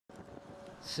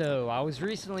So, I was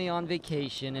recently on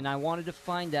vacation and I wanted to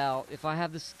find out if I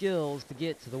have the skills to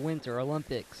get to the Winter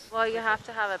Olympics. Well, you have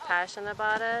to have a passion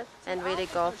about it and really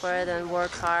go for it and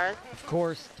work hard. Of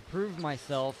course, to prove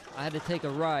myself, I had to take a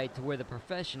ride to where the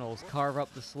professionals carve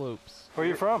up the slopes. Where are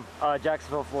you from?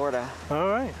 Jacksonville, Florida. All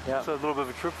right. Yeah. It's a little bit of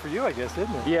a trip for you, I guess,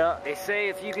 isn't it? Yeah. They say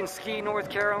if you can ski North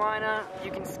Carolina,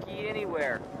 you can ski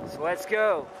anywhere. So let's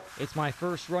go. It's my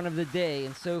first run of the day,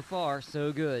 and so far,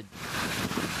 so good.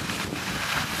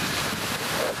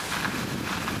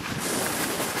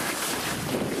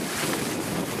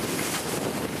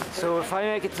 So if I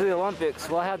make it to the Olympics,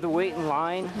 will I have to wait in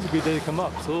line? It's a good day to come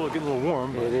up. It's get a little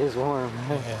warm. It is warm.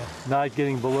 Not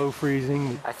getting below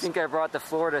freezing. I think I brought the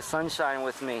Florida sunshine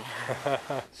with me.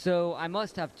 So I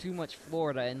must have too much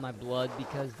Florida in my blood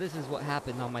because this is what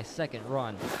happened on my second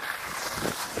run.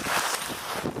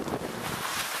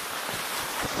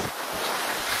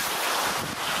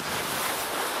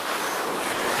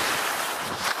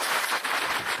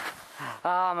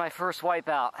 Ah, my first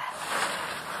wipeout.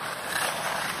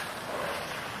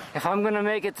 If I'm gonna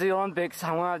make it to the Olympics,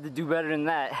 I'm gonna have to do better than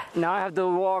that. Now I have to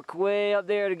walk way up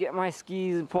there to get my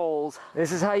skis and poles.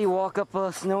 This is how you walk up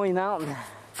a snowy mountain.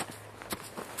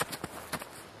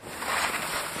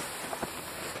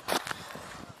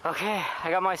 Okay, I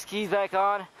got my skis back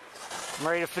on. I'm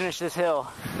ready to finish this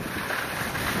hill.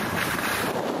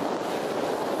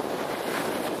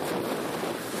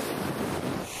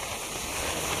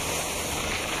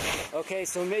 Okay,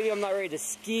 so maybe I'm not ready to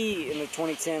ski in the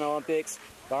 2010 Olympics,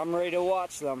 but I'm ready to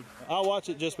watch them. I'll watch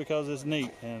it just because it's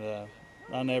neat, and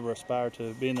I never aspire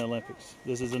to be in the Olympics.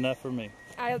 This is enough for me.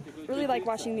 I really like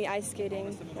watching the ice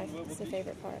skating. That's the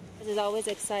favorite part. It's always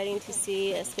exciting to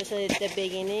see, especially at the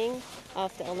beginning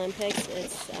of the Olympics.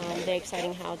 It's very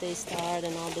exciting how they start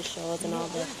and all the shows and all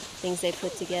the things they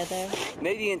put together.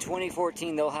 Maybe in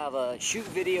 2014 they'll have a shoot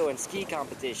video and ski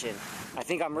competition. I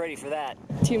think I'm ready for that.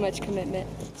 Too much commitment.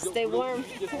 Stay warm.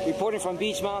 Reporting from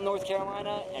Beech Mountain, North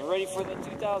Carolina, and ready for the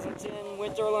 2010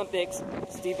 Winter Olympics,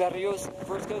 Steve Barrios,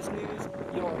 First Coast News,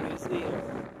 your news leader.